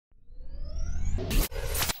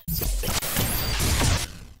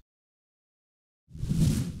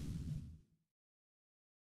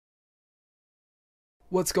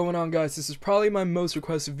What's going on, guys? This is probably my most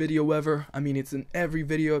requested video ever. I mean, it's in every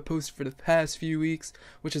video I posted for the past few weeks,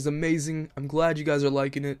 which is amazing. I'm glad you guys are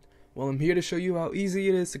liking it. Well, I'm here to show you how easy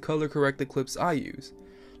it is to color correct the clips I use.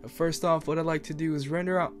 Now, first off, what I like to do is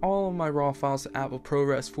render out all of my raw files to Apple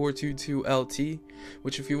ProRes 422 LT,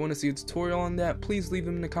 which if you want to see a tutorial on that, please leave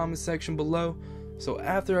them in the comment section below. So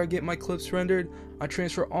after I get my clips rendered, I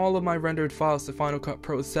transfer all of my rendered files to Final Cut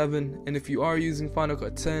Pro 7, and if you are using Final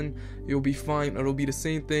Cut 10, you'll be fine. It'll be the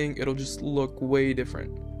same thing, it'll just look way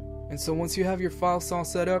different. And so once you have your files all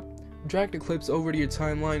set up, drag the clips over to your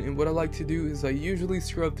timeline, and what I like to do is I usually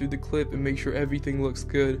scrub through the clip and make sure everything looks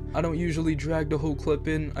good. I don't usually drag the whole clip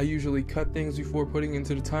in, I usually cut things before putting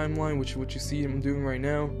into the timeline, which is what you see I'm doing right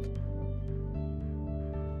now.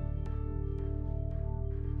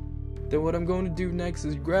 Then what I'm going to do next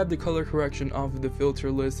is grab the color correction off of the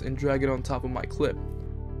filter list and drag it on top of my clip.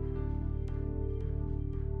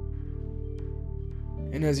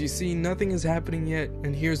 And as you see, nothing is happening yet,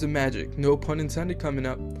 and here's the magic, no pun intended coming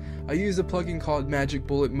up. I use a plugin called Magic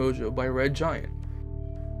Bullet Mojo by Red Giant.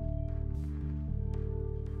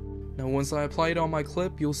 Now once I apply it on my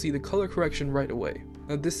clip, you'll see the color correction right away.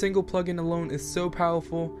 Now this single plugin alone is so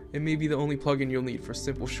powerful, it may be the only plugin you'll need for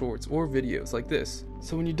simple shorts or videos like this.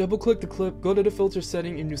 So when you double click the clip, go to the filter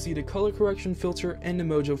setting and you'll see the color correction filter and the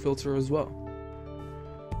Mojo filter as well.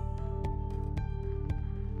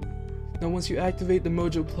 Now once you activate the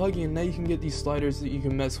Mojo plugin, now you can get these sliders that you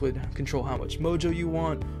can mess with, control how much Mojo you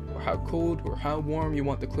want, or how cold or how warm you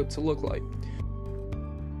want the clip to look like.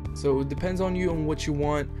 So it depends on you on what you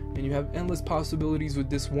want, and you have endless possibilities with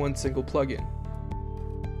this one single plugin.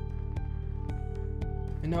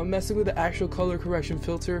 And now messing with the actual color correction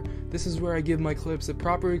filter, this is where I give my clips a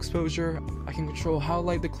proper exposure. I can control how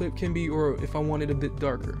light the clip can be, or if I want it a bit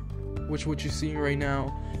darker, which what you're seeing right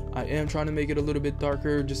now, I am trying to make it a little bit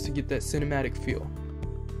darker just to get that cinematic feel.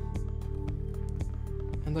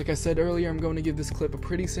 And like I said earlier, I'm going to give this clip a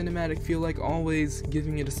pretty cinematic feel like always,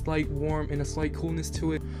 giving it a slight warmth and a slight coolness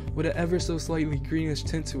to it with an ever so slightly greenish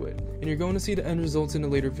tint to it. And you're going to see the end results in a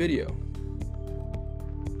later video.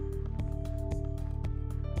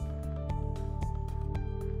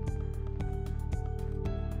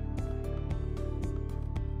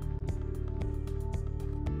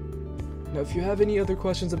 Now if you have any other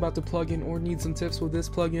questions about the plugin or need some tips with this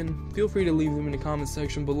plugin, feel free to leave them in the comment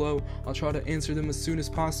section below. I'll try to answer them as soon as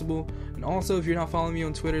possible. And also, if you're not following me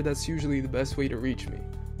on Twitter, that's usually the best way to reach me.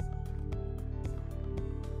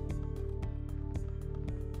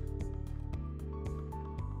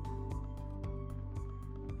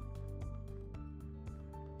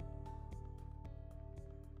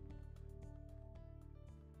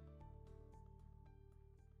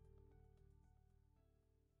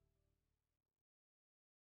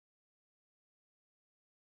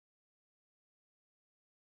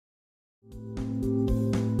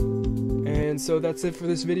 And so that's it for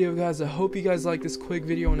this video, guys. I hope you guys like this quick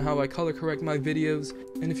video on how I color correct my videos.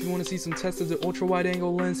 And if you want to see some tests of the ultra wide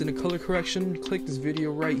angle lens and the color correction, click this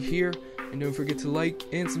video right here. And don't forget to like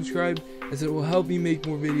and subscribe, as it will help me make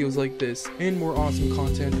more videos like this and more awesome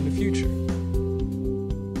content in the future.